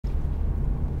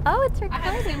Oh, it's I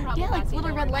have the same recording. problem. Yeah, like passing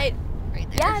little over red my- light right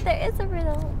there. Yeah, there is a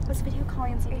riddle. Let's video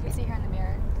Colleen so you can see her in the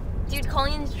mirror. Dude,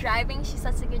 Colleen's driving. She's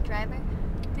such a good driver.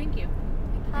 Thank you.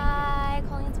 Hi,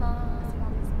 Colleen's mom.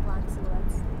 All these black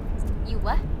silhouettes. You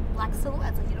what? Black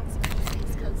silhouettes, like you don't see people's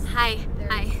face because Hi.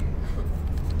 Hi.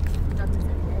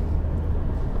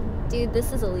 Dude,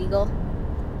 this is illegal.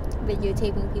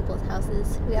 Videotaping people's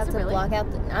houses. We have it to really? block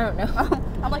out the. I don't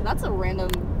know. I'm like, that's a random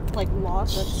like law.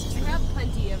 That's We have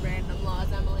plenty of random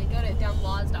laws, Emily. Go to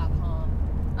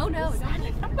dumblaws.com. Oh no,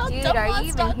 Dude, are you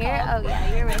even here? Oh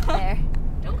yeah, you're right there.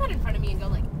 Don't cut in front of me and go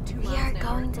like 2 miles We are an hour,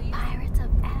 going to please. Pirates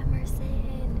of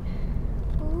Emerson.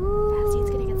 Ooh. Bastine's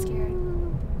gonna get scared.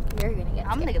 You're gonna get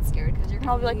I'm gonna get scared because you're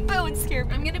gonna be like, boo, and scare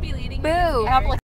me. I'm gonna be leading. Boo. you to I have to, like,